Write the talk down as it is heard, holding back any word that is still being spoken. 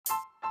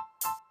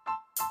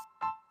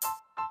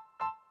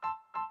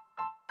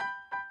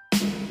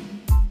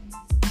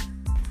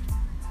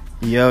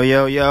Yo,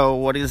 yo, yo,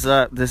 what is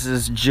up? This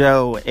is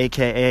Joe,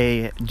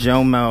 aka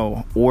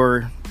Jomo,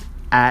 or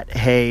at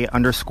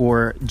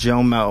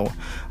hey_Jomo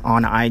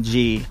on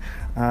IG.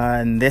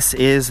 And this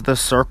is The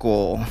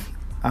Circle.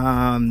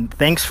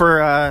 Thanks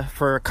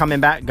for coming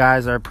back,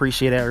 guys. I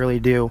appreciate it. I really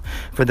do.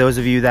 For those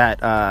of you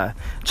that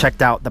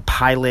checked out the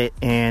pilot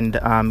and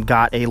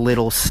got a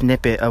little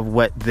snippet of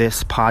what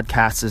this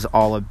podcast is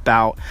all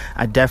about,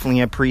 I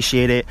definitely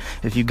appreciate it.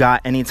 If you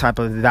got any type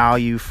of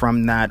value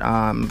from that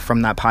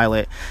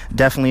pilot,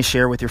 definitely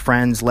share with your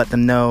friends. Let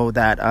them know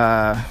that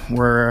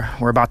we're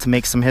about to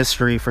make some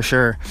history for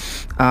sure.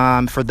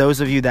 For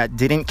those of you that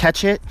didn't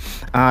catch it,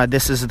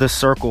 this is The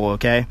Circle.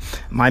 Okay,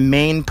 my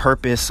main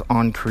purpose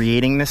on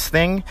creating this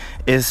thing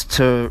is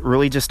to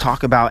really just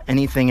talk about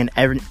anything and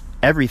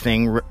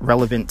everything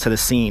relevant to the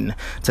scene,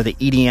 to the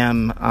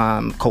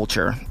EDM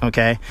culture.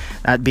 Okay,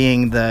 that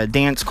being the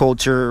dance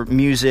culture,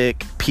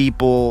 music,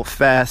 people,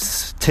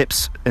 fests,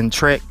 tips and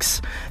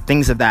tricks,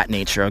 things of that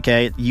nature.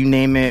 Okay, you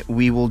name it,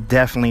 we will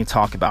definitely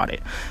talk about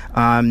it.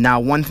 Now,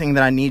 one thing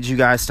that I need you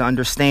guys to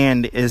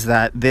understand is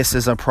that this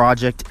is a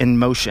project in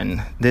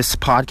motion. This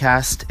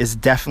podcast is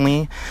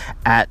definitely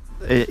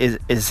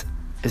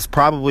is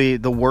probably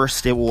the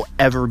worst it will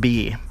ever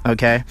be,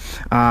 okay?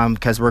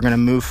 Because we're going to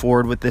move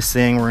forward with this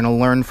thing. We're going to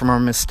learn from our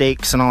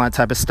mistakes and all that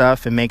type of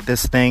stuff and make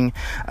this thing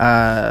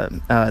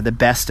the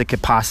best it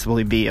could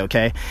possibly be,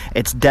 okay?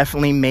 It's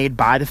definitely made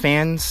by the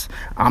fans.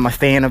 I'm a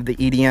fan of the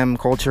EDM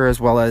culture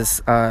as well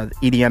as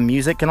EDM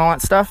music and all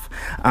that stuff,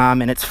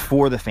 and it's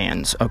for the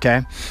fans,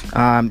 okay?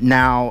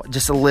 Now,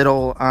 just a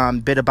little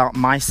bit about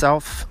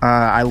myself.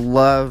 I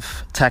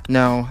love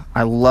techno,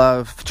 I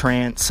love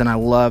trance, and I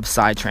love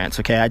psytrance,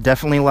 okay? I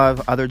definitely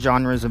love other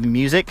genres of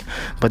music,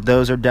 but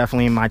those are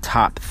definitely my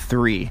top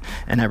three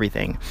and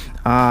everything.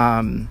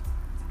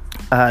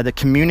 The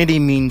community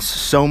means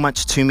so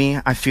much to me.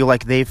 I feel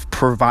like they've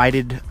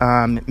provided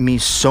me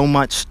so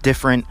many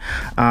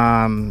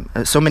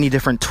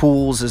different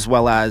tools as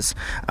well as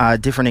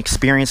different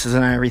experiences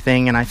and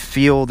everything, and I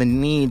feel the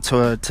need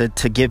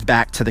to give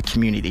back to the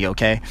community,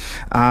 okay?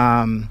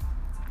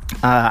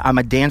 I'm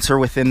a dancer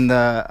within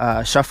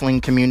the shuffling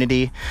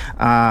community,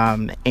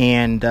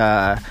 and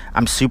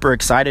I'm super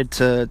excited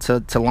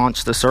to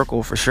launch The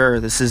Circle for sure.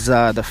 This is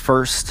the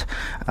first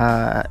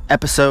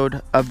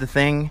episode of the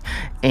thing,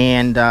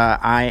 and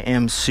I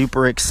am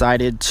super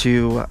excited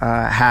to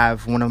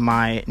have one of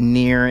my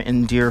near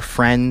and dear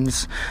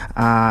friends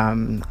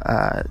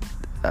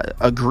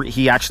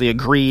he actually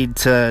agreed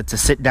to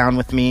sit down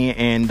with me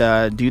and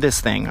do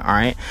this thing. All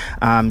right.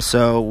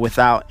 So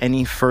without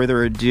any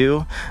further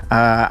ado,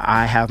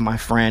 I have my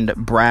friend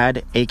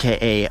Brad,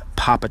 aka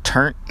Papa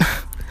Turnt,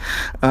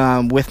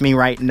 with me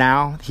right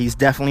now. He's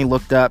definitely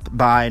looked up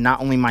by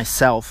not only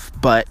myself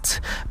but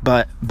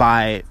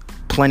by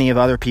plenty of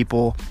other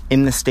people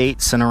in the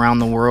States and around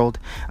the world.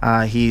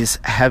 He's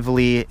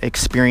heavily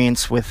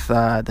experienced with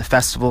the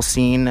festival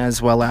scene, as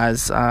well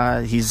as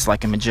he's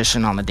like a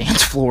magician on the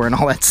dance floor and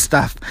all that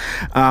stuff.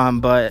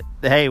 But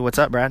hey, what's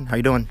up, Brad? How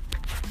you doing?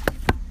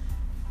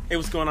 Hey,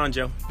 what's going on,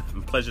 Joe?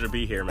 Pleasure to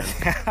be here, man.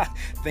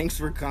 Thanks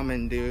for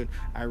coming, dude.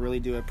 I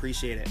really do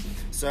appreciate it.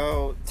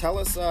 So tell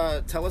us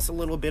a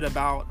little bit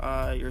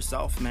about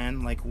yourself,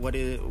 man. Like, what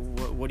do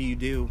you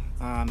do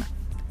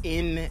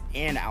in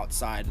and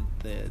outside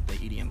the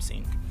EDM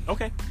scene?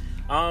 Okay.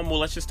 Well,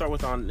 let's just start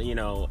with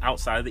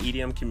outside of the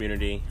EDM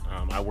community.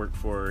 I work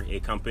for a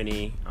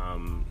company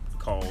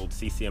called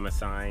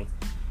CCMSI,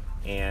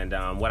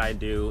 and what I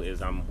do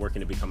is I'm working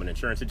to become an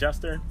insurance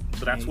adjuster.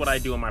 So that's what I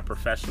do in my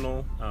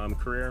professional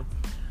career.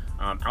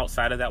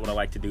 Outside of that, what I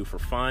like to do for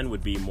fun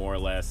would be more or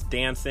less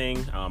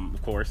dancing,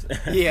 of course.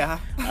 Yeah.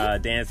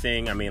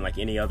 Dancing, I mean, like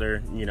any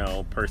other,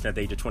 person at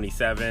the age of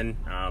 27.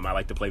 I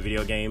like to play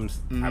video games.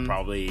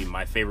 Mm-hmm.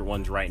 My favorite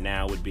ones right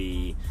now would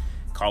be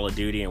Call of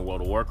Duty and World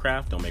of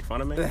Warcraft. Don't make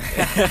fun of me.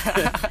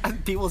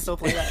 People still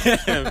play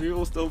that.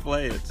 People still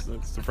play it.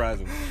 It's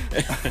surprising.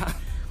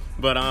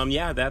 But,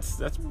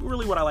 that's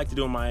really what I like to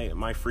do in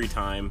my free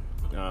time.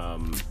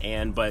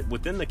 But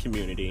within the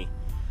community,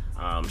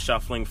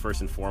 shuffling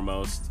first and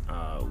foremost.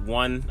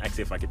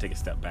 Actually, if I could take a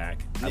step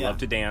back, I love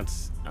to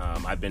dance.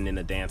 I've been in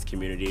the dance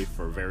community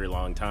for a very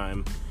long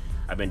time.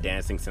 I've been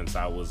dancing since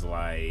I was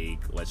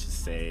let's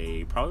just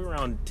say probably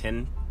around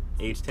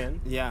age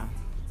 10. Yeah.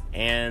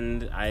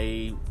 And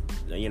I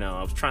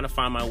was trying to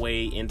find my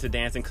way into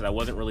dancing because I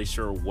wasn't really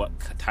sure what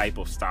type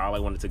of style I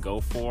wanted to go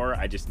for.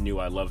 I just knew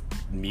I loved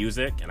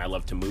music and I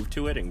loved to move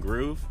to it and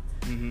groove.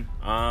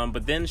 Mm-hmm.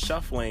 But then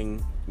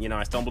shuffling,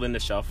 I stumbled into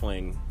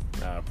shuffling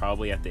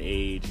probably at the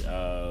age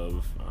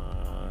of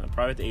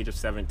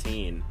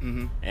 17,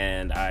 mm-hmm.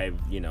 and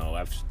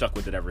I've stuck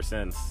with it ever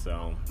since.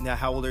 So yeah,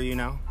 how old are you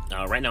now?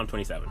 Right now I'm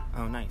 27.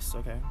 Oh, nice.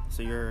 Okay,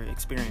 so you're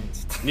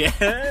experienced. Yeah,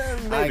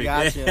 maybe.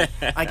 I gotcha.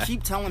 I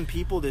keep telling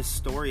people this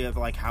story of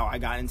like how I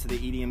got into the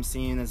EDM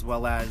scene as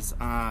well as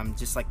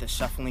just like the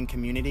shuffling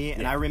community,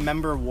 and I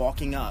remember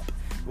walking up.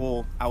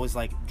 Well, I was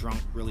like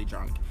really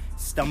drunk,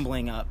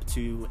 stumbling up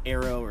to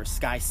Aero or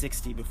Sky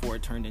 60 before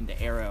it turned into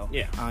Aero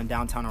on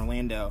downtown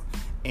Orlando.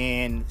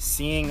 and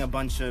seeing a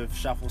bunch of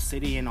Shuffle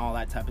City and all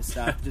that type of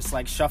stuff, just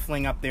like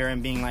shuffling up there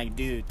and being like,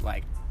 dude,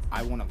 like,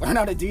 I want to learn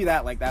how to do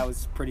that. Like, that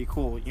was pretty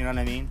cool. You know what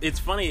I mean? It's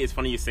funny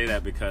you say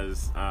that,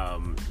 because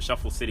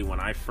Shuffle City, when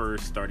I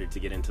first started to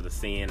get into the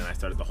scene and I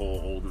started the whole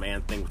old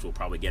man thing, which we'll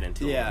probably get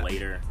into a little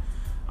later,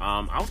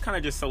 I was kind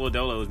of just solo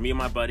dolo. It was me and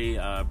my buddy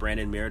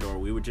Brandon Mirador.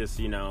 We would just,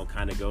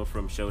 kind of go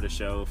from show to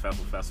show,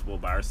 festival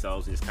by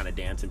ourselves, and just kind of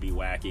dance and be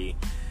wacky.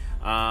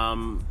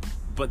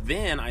 But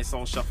then I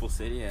saw Shuffle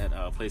City at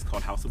a place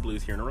called House of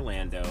Blues here in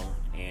Orlando,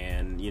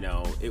 and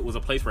it was a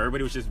place where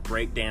everybody was just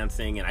break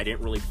dancing, and I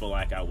didn't really feel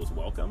like I was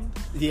welcomed.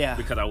 Yeah.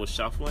 Because I was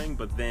shuffling.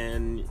 But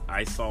then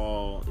I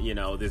saw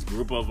this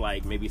group of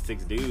like maybe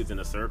 6 dudes in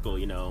a circle,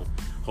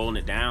 holding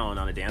it down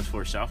on a dance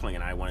floor shuffling,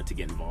 and I wanted to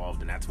get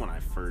involved, and that's when I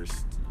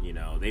first,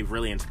 they've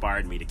really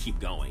inspired me to keep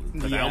going,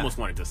 because I almost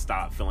wanted to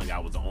stop feeling I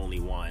was the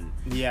only one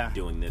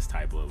doing this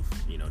type of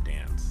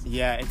dance.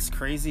 Yeah, it's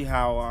crazy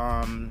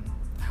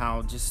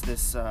how just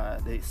this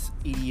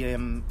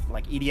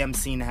EDM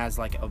scene has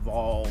like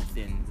evolved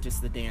in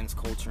just the dance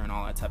culture and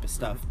all that type of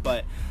stuff.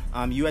 But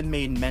you had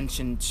made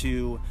mention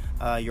to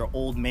your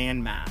old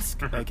man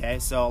mask. Okay,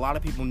 so a lot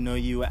of people know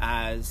you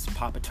as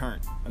Papa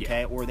Turnt.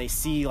 Okay, or they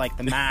see like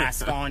the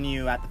mask on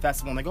you at the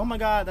festival and like, oh my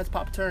God, that's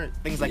Papa Turnt,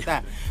 things like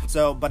that.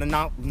 So, but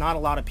not a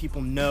lot of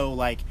people know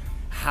like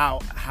how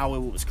it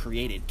was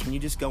created. Can you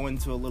just go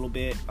into a little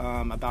bit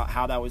about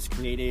how that was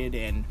created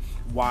and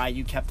why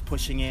you kept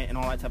pushing it and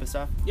all that type of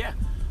stuff? Yeah,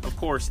 of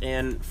course.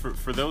 And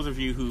for those of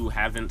you who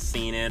haven't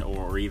seen it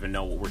or even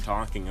know what we're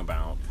talking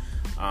about,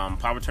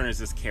 Papa Turnt is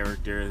this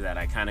character that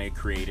I kind of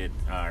created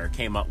or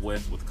came up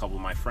with a couple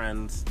of my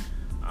friends.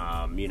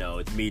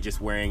 It's me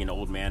just wearing an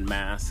old man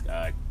mask,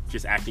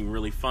 just acting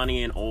really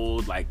funny and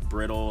old, like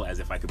brittle, as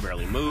if I could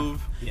barely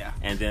move. Yeah.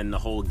 And then the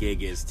whole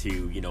gig is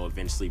to,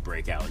 eventually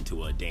break out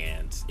into a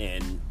dance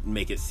and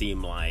make it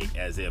seem like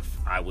as if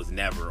I was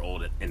never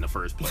old in the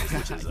first place,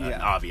 which is an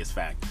obvious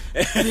fact.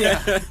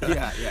 Yeah.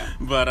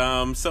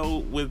 But so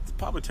with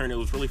Papa Turnt, it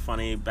was really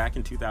funny. Back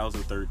in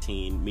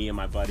 2013, me and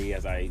my buddy,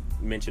 as I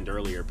mentioned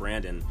earlier,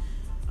 Brandon,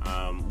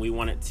 we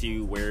wanted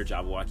to wear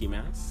Jabberwocky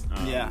masks.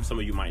 Some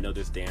of you might know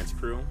this dance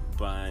crew,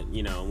 but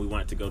we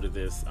wanted to go to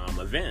this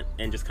event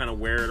and just kind of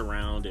wear it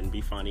around and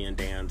be funny and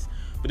dance.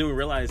 But then we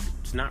realized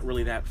it's not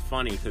really that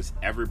funny, because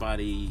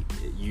everybody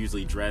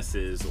usually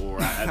dresses,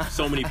 or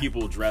so many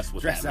people dress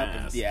with that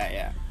mask.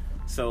 Yeah.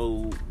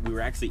 So we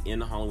were actually in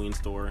the Halloween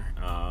store,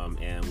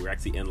 and we were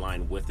actually in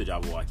line with the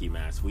Jabberwocky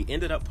masks. We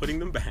ended up putting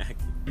them back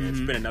and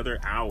spent another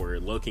hour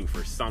looking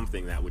for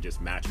something that would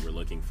just match what we're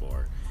looking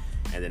for.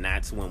 And then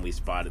that's when we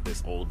spotted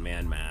this old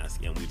man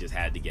mask, and we just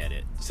had to get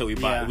it. So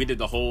we did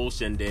the whole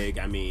shindig.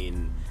 I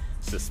mean,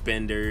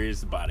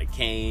 suspenders, bought a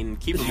cane.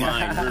 Keep in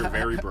mind, we're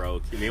very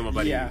broke. Me and my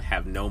buddy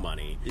have no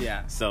money.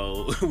 Yeah.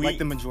 So like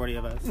the majority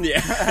of us.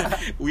 Yeah.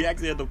 We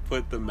actually had to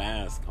put the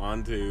mask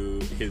onto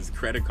his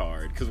credit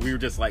card, because we were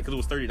just like, because it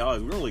was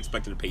 $30. We were only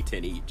expecting to pay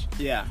 10 each.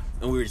 Yeah.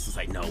 And we were just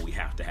like, no, we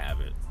have to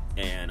have it.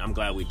 And I'm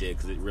glad we did,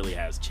 because it really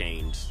has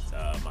changed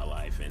my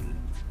life.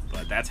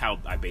 But that's how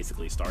I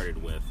basically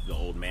started with the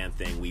old man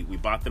thing. We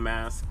bought the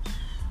mask.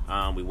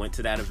 We went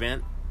to that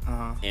event,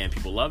 and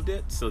people loved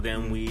it. So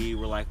then we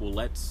were like, well,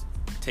 let's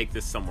take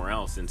this somewhere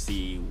else and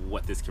see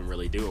what this can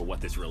really do, or what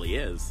this really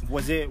is.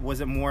 Was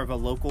it more of a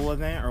local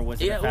event, or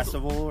was it a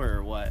festival,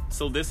 or what?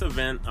 So this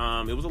event,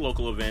 it was a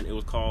local event. It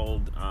was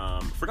called, I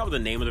forgot what the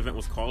name of the event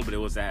was called, but it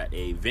was at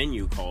a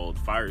venue called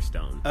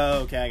Firestone. Oh,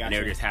 okay, I got And they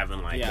were just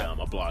having like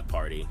a block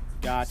party.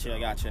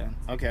 Gotcha.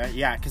 Okay,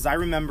 yeah, because I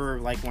remember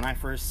like when I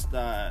first,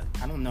 I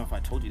don't know if I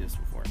told you this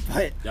before,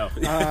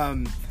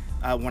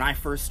 but when I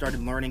first started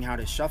learning how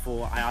to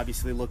shuffle, I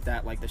obviously looked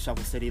at like the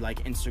Shuffle City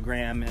like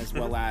Instagram, as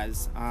well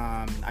as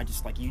I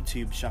just like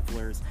YouTube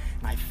shufflers,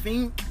 and I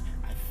think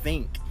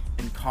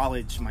in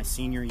college, my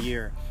senior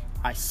year,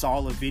 I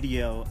saw a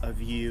video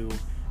of you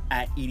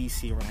at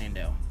EDC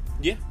Orlando.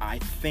 Yeah, I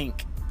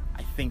think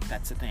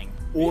that's a thing,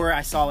 or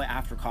I saw it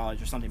after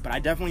college or something, but I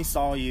definitely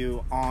saw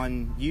you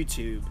on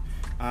YouTube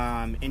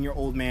in your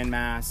old man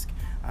mask.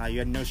 You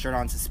had no shirt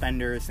on,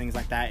 suspenders, things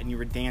like that, and you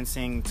were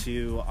dancing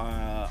to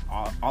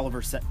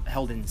Oliver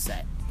Heldens'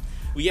 set.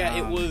 Well, yeah,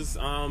 it was,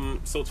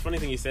 so it's a funny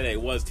thing you said.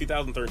 It was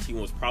 2013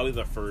 was probably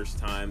the first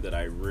time that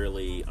I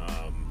really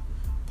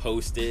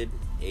posted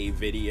a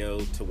video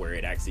to where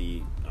it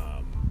actually,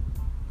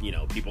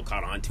 people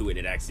caught on to it.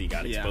 It actually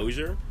got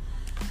exposure.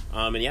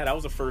 And yeah, that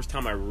was the first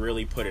time I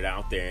really put it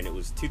out there, and it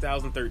was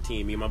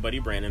 2013. Me and my buddy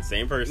Brandon,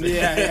 same person.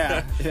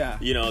 Yeah.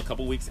 A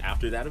couple weeks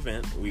after that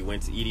event, we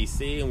went to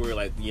EDC, and we were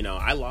like,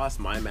 I lost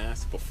my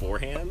mask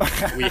beforehand.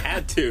 We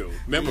had to.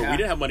 Remember, we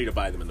didn't have money to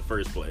buy them in the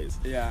first place.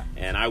 Yeah.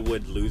 And I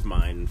would lose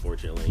mine,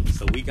 unfortunately.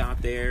 So we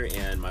got there,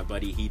 and my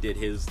buddy, he did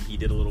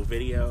a little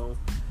video.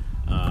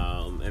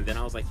 And then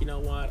I was like, you know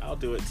what, I'll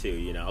do it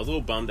too. I was a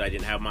little bummed I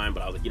didn't have mine,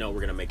 but I was like, we're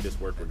going to make this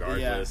work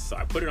regardless. Yeah. So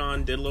I put it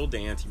on, did a little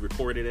dance, he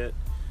recorded it.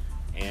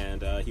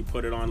 And he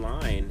put it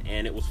online,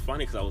 and it was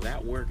funny because I was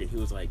at work, and he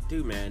was like,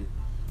 dude, man,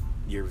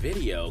 your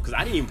video, because I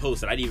didn't even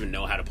post it. I didn't even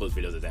know how to post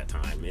videos at that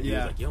time. And he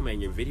was like, yo, man,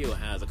 your video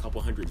has a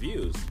couple hundred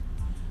views.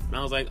 And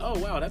I was like, oh,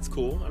 wow, that's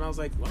cool. And I was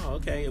like, wow,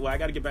 okay, well, I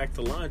got to get back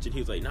to lunch. And he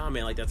was like, nah,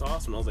 man, like, that's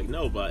awesome. And I was like,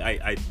 no, but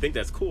I think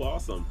that's cool,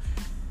 awesome.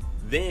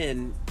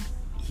 Then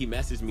he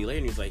messaged me later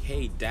and he was like,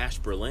 hey, Dash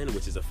Berlin,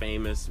 which is a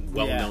famous,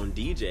 well-known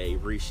DJ,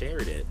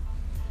 reshared it.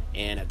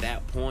 And at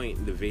that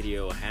point, the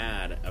video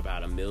had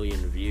about 1 million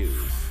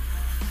views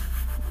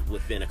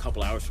within a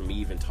couple hours from me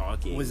even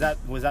talking. Was that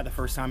the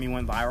first time you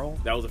went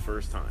viral? That was the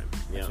first time.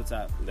 Yeah. That's what's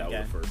up. That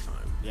was the first time.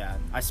 Yeah,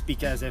 I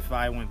speak as if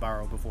I went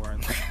viral before.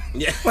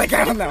 Yeah. Like,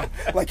 I don't know.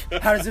 Like,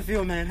 how does it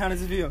feel, man? How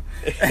does it feel?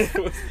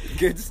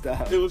 Good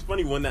stuff. It was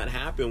funny when that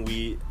happened.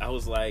 I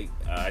was like,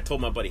 I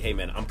told my buddy, hey,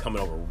 man, I'm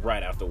coming over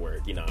right after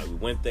work. You know, we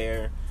went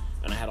there,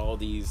 and I had all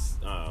these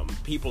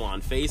people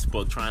on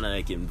Facebook trying to,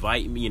 like,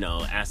 invite me, you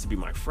know, ask to be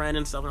my friend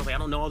and stuff. And I was like, I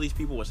don't know all these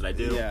people. What should I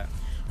do? Yeah.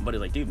 But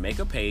he's like, dude, make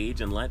a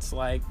page and let's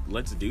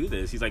do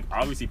this. He's like,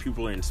 obviously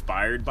people are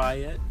inspired by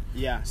it.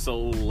 Yeah. So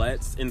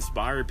let's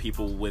inspire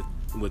people with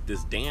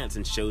this dance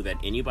and show that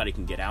anybody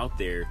can get out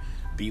there,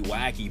 be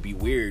wacky, be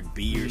weird,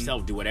 be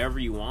yourself, do whatever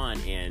you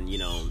want, and, you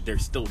know,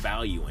 there's still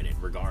value in it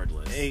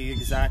regardless.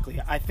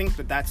 Exactly. I think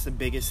that's the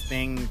biggest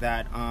thing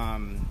that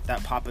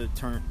that Papa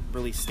Turnt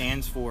really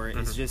stands for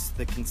is just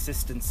the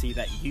consistency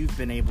that you've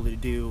been able to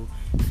do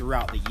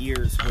throughout the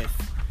years with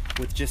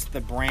just the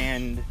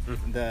brand,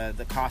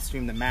 the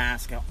costume, the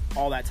mask,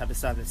 all that type of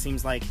stuff. It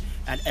seems like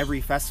at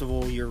every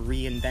festival you're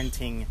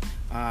reinventing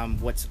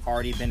what's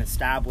already been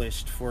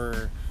established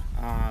for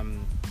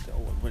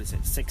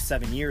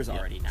 6-7 years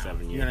already now.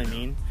 7 years. You know what I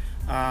mean?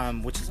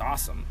 Which is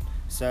awesome.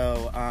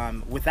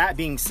 So with that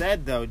being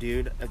said, though,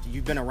 dude,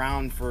 you've been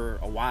around for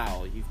a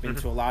while. You've been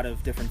to a lot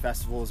of different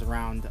festivals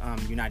around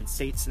the United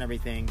States and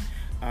everything.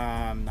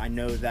 I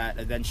know that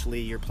eventually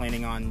you're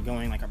planning on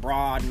going like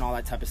abroad and all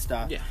that type of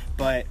stuff. Yeah.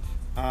 But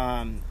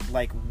how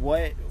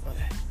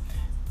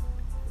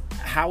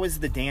has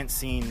the dance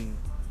scene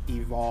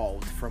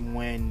evolved from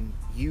when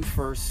you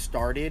first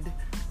started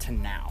to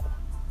now?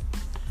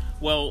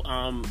 Well,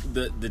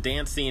 the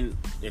dance scene,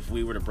 if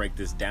we were to break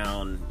this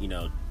down, you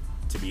know,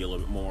 to be a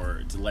little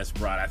bit less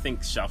broad, I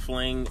think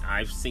shuffling,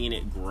 I've seen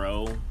it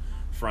grow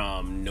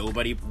from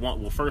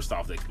first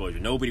off, the exposure.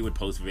 Nobody would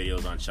post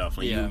videos on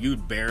shuffling. Yeah.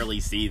 You'd barely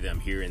see them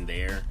here and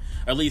there,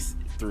 at least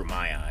through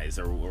my eyes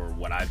or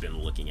what I've been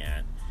looking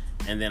at.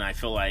 And then I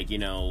feel like, you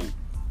know,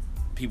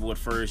 people would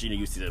first, you know,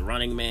 you see the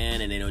Running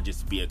Man, and then it would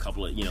just be a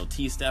couple of, you know,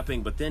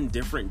 T-stepping, but then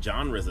different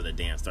genres of the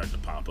dance start to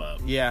pop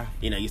up. Yeah.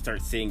 You know, you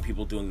start seeing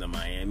people doing the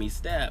Miami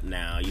step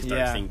now. You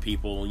start seeing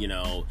people, you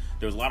know,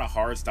 there was a lot of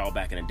hard style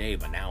back in the day,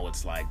 but now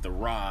it's like the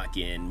rock,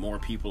 and more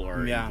people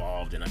are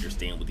involved and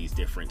understand what these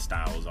different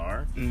styles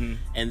are. Mm-hmm.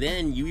 And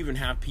then you even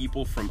have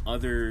people from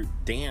other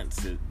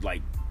dances,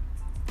 like,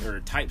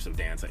 or types of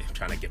dance. I'm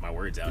trying to get my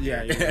words out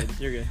here. Yeah,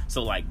 you're good.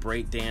 So like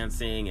break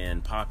dancing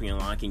and popping and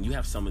locking, you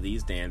have some of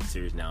these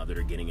dancers now that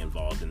are getting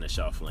involved in the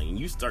shuffling, and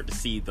you start to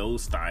see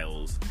those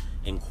styles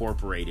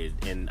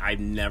incorporated. And I've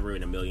never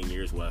in a million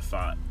years would have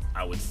thought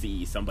I would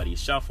see somebody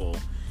shuffle,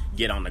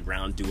 get on the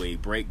ground, do a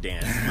break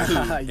dance,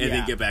 and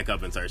then get back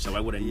up and start. So I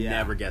would have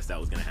never guessed that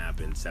was going to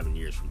happen 7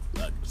 years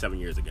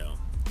ago.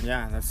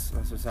 Yeah, that's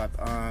what's up.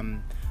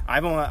 I'm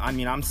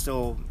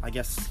still, I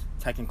guess,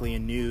 technically a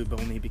noob,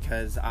 only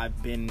because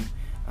I've been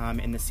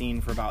in the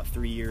scene for about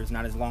 3 years,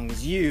 not as long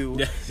as you.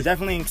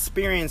 Definitely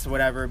experienced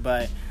whatever,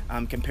 but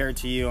compared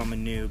to you, I'm a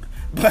noob.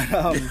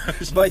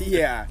 But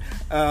yeah,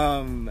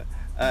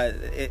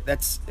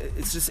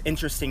 it's just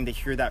interesting to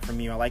hear that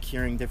from you. I like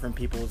hearing different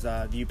people's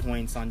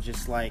viewpoints on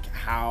just like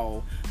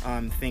how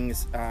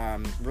things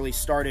really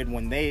started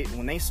when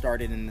they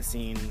started in the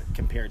scene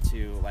compared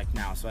to like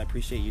now. So I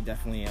appreciate you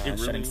definitely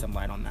shedding some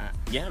light on that.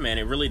 Yeah, man,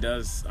 it really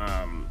does.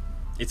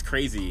 It's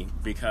crazy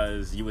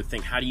because you would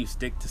think, how do you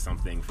stick to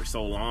something for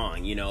so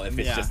long, you know, if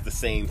it's just the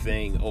same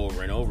thing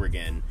over and over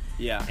again?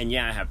 Yeah. And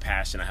I have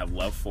passion, I have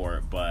love for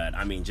it, but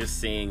I mean, just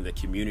seeing the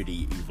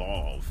community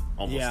evolve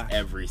almost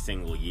every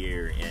single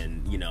year,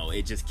 and, you know,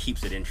 it just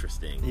keeps it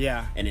interesting.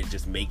 Yeah. And it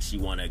just makes you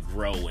want to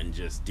grow and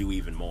just do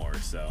even more,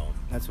 so.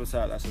 That's what's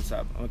up.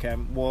 Okay.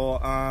 Well,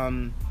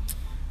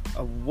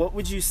 what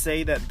would you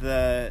say that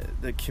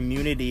the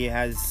community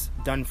has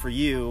done for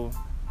you,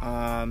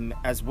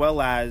 as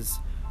well as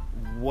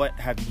what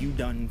have you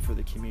done for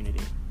the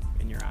community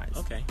in your eyes?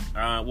 Okay.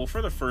 Well,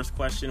 for the first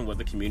question, what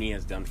the community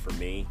has done for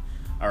me,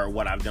 or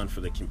what I've done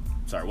for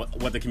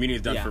what the community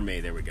has done for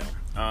me. There we go.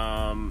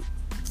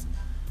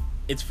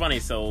 It's funny.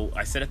 So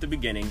I said at the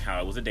beginning how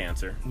I was a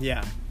dancer.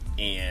 Yeah.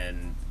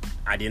 And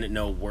I didn't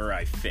know where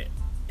I fit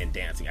in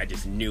dancing. I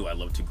just knew I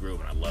loved to groove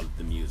and I loved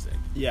the music.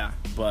 Yeah.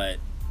 But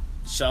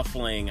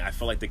shuffling, I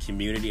feel like the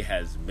community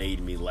has made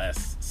me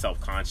less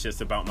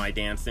self-conscious about my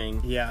dancing.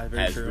 Yeah,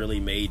 very true. Really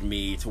made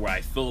me to where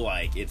I feel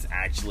like it's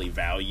actually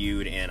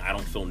valued, and I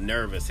don't feel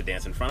nervous to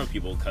dance in front of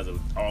people because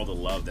of all the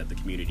love that the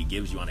community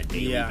gives you on a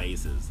daily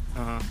basis.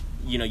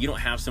 You know, you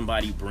don't have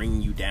somebody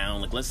bring you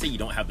down. Like, let's say you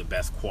don't have the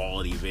best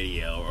quality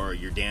video, or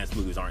your dance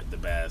moves aren't the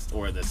best,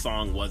 or the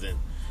song wasn't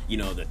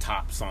the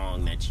top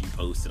song that you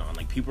posted on.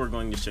 Like, people are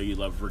going to show you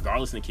love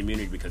regardless in the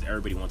community because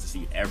everybody wants to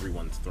see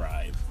everyone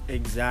thrive.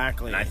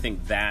 Exactly. And I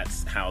think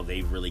that's how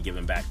they've really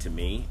given back to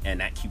me, and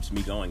that keeps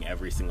me going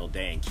every single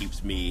day and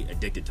keeps me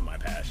addicted to my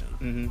passion.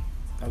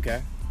 Mm-hmm.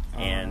 Okay.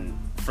 And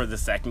for the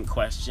second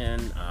question,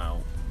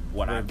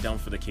 what I've done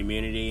for the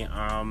community,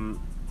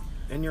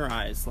 in your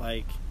eyes,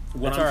 like,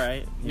 What it's I'm- all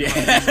right. You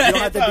Yeah.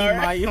 don't have to be It's all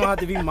right. you don't have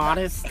to be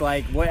modest.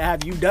 Like, what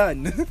have you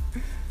done?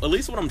 At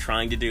least what I'm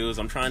trying to do is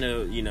I'm trying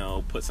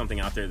to, put something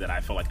out there that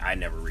I feel like I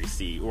never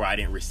received or I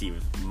didn't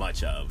receive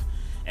much of.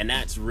 And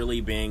that's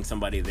really being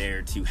somebody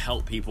there to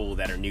help people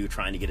that are new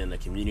trying to get in the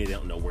community. They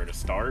don't know where to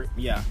start.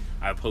 Yeah.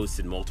 I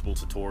posted multiple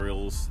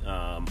tutorials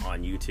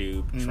on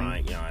YouTube,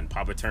 on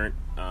Papa Turnt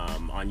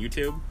on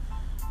YouTube.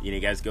 You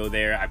guys go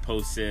there. I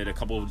posted a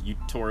couple of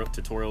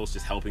tutorials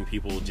just helping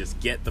people just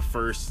get the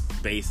first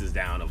bases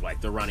down of,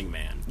 like, the running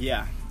man.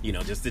 Yeah.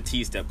 Just the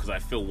T-step, because I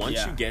feel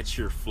once you get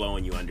your flow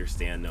and you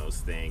understand those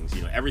things,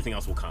 everything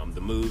else will come.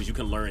 The moves, you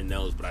can learn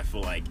those, but I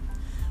feel like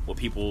what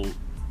people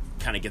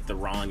kind of get the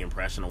wrong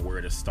impression on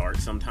where to start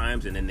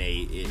sometimes, and then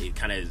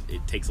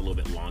it takes a little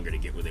bit longer to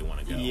get where they want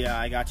to go. Yeah,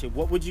 I got you.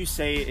 What would you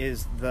say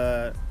is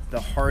the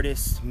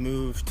hardest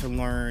move to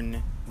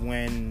learn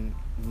when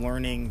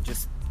learning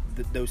just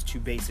those two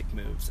basic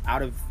moves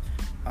out of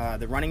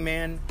the running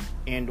man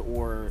and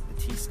or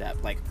the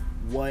T-step? Like,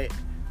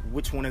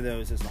 which one of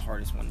those is the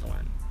hardest one to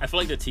learn? I feel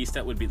like the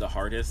T-step would be the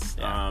hardest,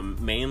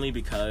 mainly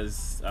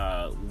because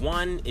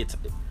one,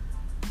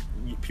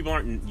 people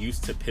aren't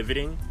used to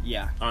pivoting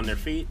on their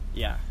feet.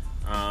 Yeah.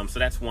 So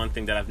that's one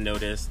thing that I've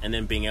noticed. And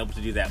then being able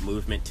to do that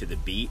movement to the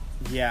beat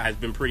has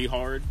been pretty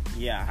hard.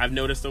 Yeah. I've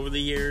noticed over the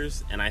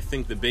years. And I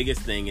think the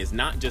biggest thing is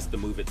not just the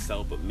move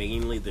itself, but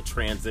mainly the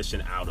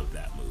transition out of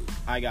that move.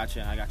 I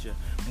gotcha.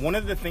 One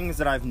of the things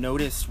that I've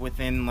noticed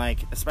within, like,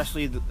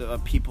 especially the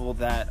people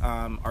that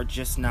are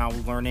just now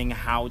learning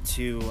how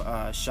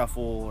to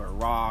shuffle or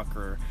rock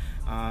or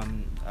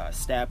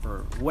step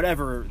or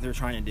whatever they're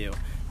trying to do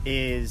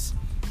is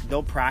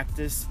they'll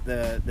practice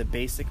the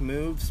basic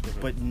moves,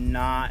 but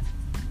not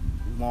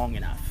long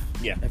enough.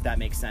 Yeah. If that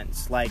makes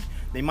sense. Like,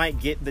 they might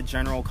get the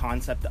general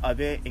concept of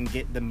it and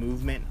get the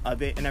movement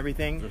of it and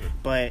everything,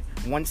 but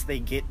once they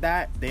get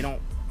that, they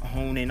don't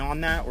hone in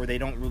on that, or they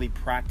don't really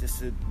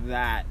practice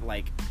that,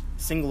 like,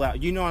 single out,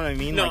 you know what I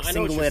mean? No, like, I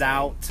know what single you're it saying.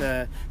 out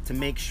to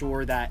make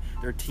sure that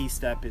their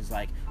T-step is,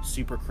 like,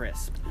 super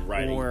crisp.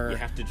 Right. Or You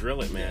have to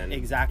drill it, man.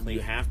 Exactly.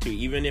 You have to.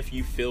 Even if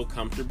you feel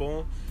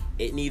comfortable,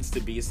 it needs to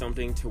be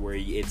something to where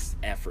it's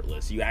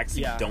effortless. You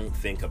actually don't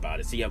think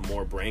about it. So you have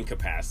more brain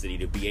capacity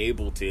to be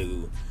able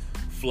to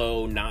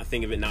flow, not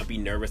think of it, not be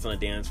nervous on a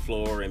dance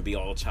floor and be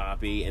all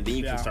choppy, and then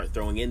you can start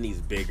throwing in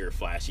these bigger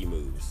flashy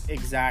moves.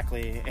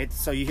 Exactly.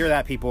 So you hear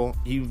that, people.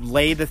 You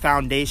lay the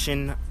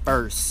foundation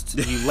first.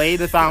 You lay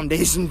the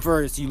foundation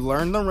first. You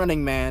learn the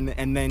running man,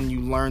 and then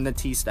you learn the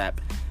T-step.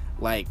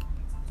 Like,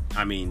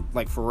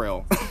 for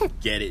real.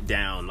 Get it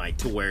down, like,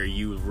 to where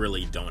you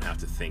really don't have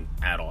to think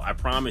at all. I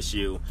promise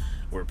you,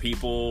 where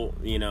people,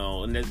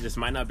 and this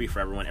might not be for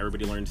everyone.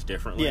 Everybody learns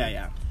differently.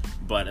 Yeah.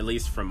 But at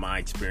least from my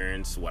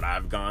experience, what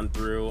I've gone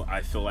through,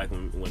 I feel like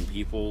when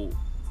people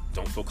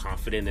don't feel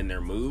confident in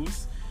their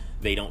moves,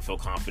 they don't feel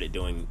confident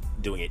doing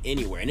it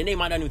anywhere. And then they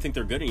might not even think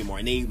they're good anymore,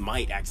 and they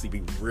might actually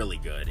be really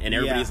good. And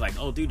everybody's like,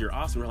 oh, dude, you're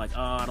awesome. We're like,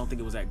 oh, I don't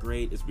think it was that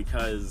great. It's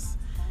because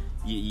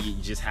you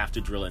just have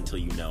to drill it until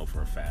you know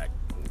for a fact.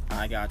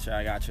 I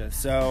gotcha.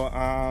 So,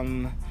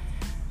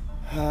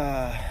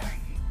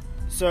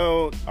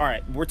 all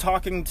right, we're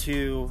talking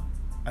to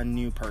a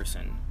new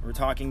person. We're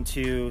talking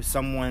to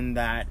someone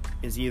that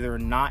is either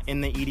not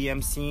in the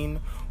EDM scene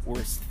or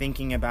is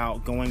thinking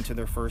about going to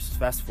their first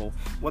festival,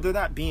 whether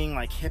that being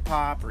like hip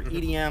hop or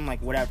EDM,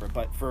 like whatever.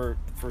 But for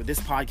this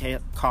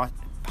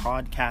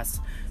podcast's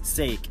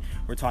sake,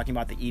 we're talking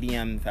about the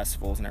EDM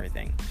festivals and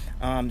everything.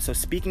 So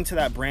speaking to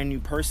that brand new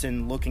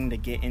person looking to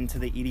get into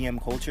the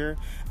EDM culture,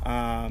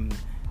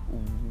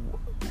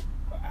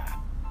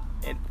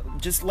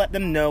 just let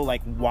them know,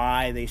 like,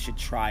 why they should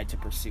try to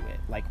pursue it.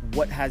 Like,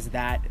 what has the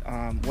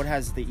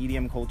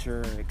EDM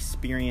culture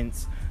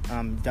experience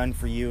done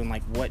for you, and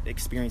like, what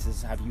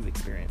experiences have you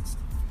experienced?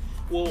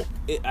 Well,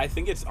 I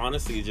think it's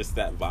honestly just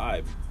that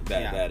vibe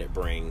that it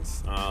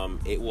brings.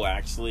 It will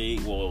actually,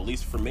 at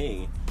least for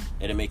me,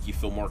 it'll make you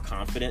feel more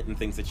confident in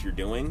things that you're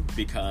doing,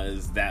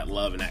 because that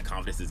love and that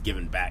confidence is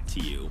given back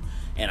to you.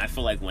 And I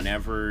feel like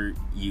whenever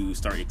you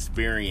start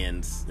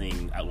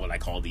experiencing what I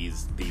call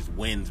these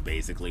wins,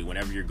 basically,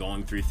 whenever you're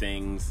going through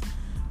things,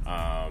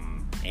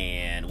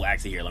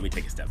 actually, let me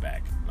take a step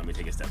back.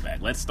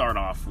 Let's start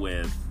off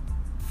with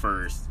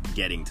first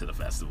getting to the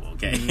festival,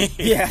 okay?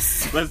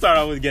 Yes. Let's start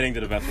off with getting to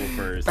the festival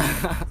first.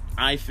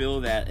 I feel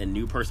that a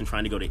new person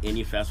trying to go to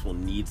any festival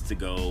needs to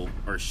go,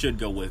 or should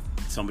go, with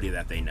somebody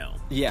that they know.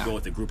 Yeah. Go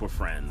with a group of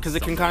friends. Because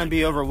it can kind of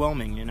be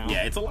overwhelming, you know?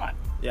 Yeah, it's a lot.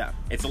 Yeah.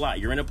 It's a lot.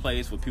 You're in a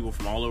place with people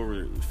from all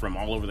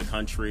over the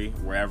country,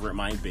 wherever it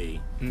might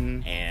be.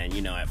 Mm-hmm.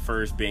 And, at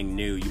first being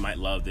new, you might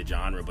love the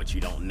genre, but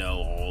you don't know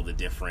all the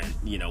different,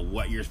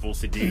 what you're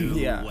supposed to do,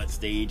 what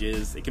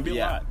stages. It can be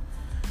a lot.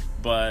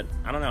 But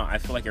I don't know. I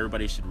feel like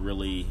everybody should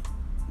really,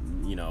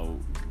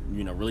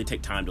 really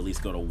take time to at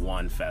least go to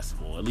one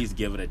festival. At least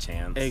give it a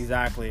chance.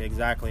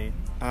 Exactly.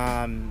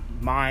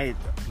 My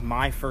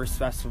first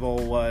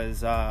festival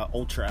was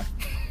Ultra.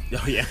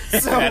 Oh yeah,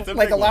 so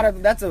like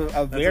that's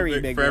a very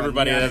big for one,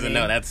 everybody you know that doesn't what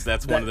I mean? know.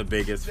 That's one of the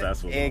biggest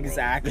festivals.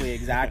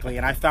 Exactly.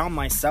 And I found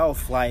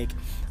myself like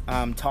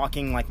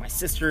talking like my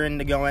sister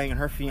into going, and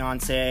her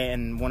fiance,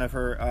 and one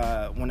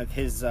of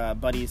his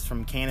buddies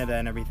from Canada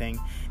and everything.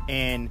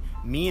 And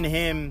me and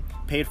him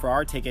paid for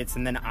our tickets,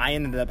 and then I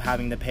ended up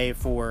having to pay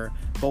for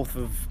both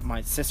of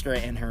my sister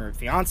and her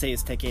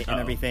fiance's ticket and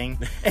everything.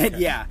 And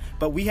yeah,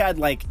 but we had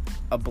like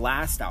a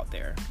blast out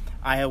there.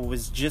 I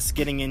was just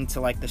getting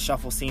into like the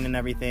shuffle scene and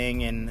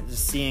everything, and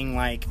just seeing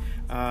like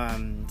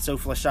so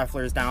full of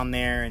shufflers down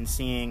there, and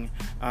seeing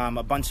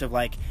a bunch of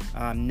like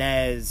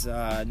Nez,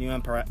 New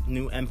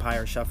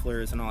Empire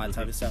shufflers and all that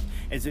type of stuff.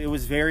 It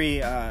was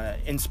very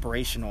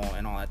inspirational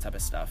and all that type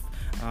of stuff.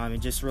 It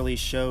just really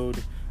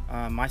showed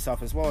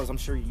myself, as well as I'm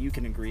sure you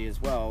can agree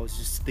as well. It's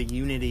just the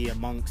unity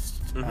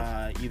amongst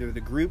either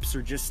the groups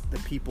or just the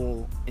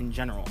people in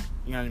general.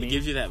 You know what I mean? It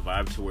gives you that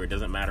vibe to where it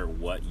doesn't matter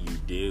what you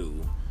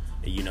do.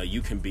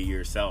 You can be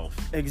yourself.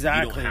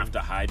 Exactly. You don't have to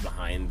hide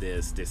behind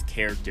this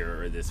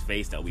character or this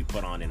face that we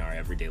put on in our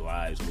everyday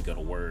lives when we go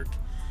to work.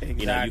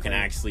 Exactly. You can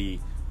actually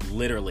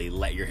literally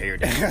let your hair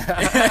down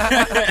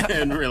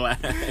and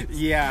relax.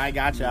 Yeah, I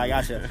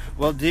gotcha.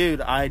 Well, dude,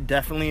 I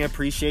definitely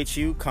appreciate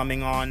you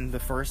coming on the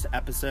first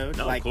episode.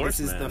 No, like, of course,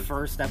 this is man. the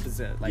first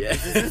episode. Like, Yeah.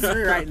 this is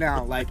right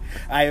now. Like,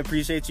 I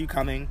appreciate you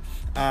coming.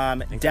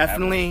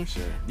 Definitely. For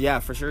sure. Yeah,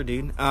 for sure,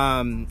 dude.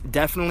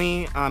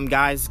 Definitely,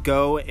 guys,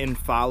 go and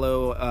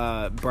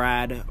follow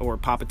Brad or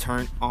Papa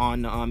Turnt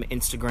on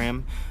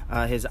Instagram.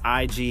 His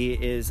IG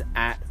is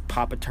at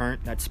Papa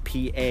Turnt. That's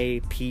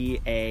PAPATURNT.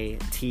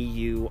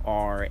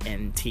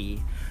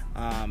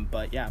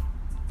 But yeah.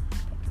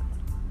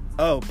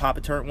 Oh,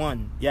 Papa Turnt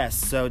 1. Yes.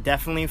 So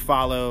definitely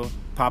follow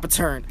Papa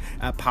Turnt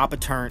at Papa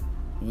Turnt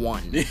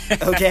 1.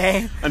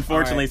 Okay.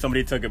 Unfortunately,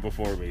 somebody took it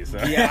before me. So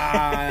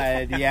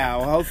Yeah.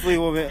 Well,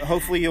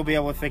 hopefully you'll be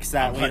able to fix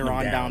that later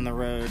on down the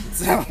road.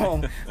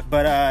 So,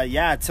 but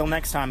yeah. Till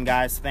next time,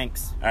 guys.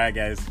 Thanks. All right,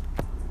 guys.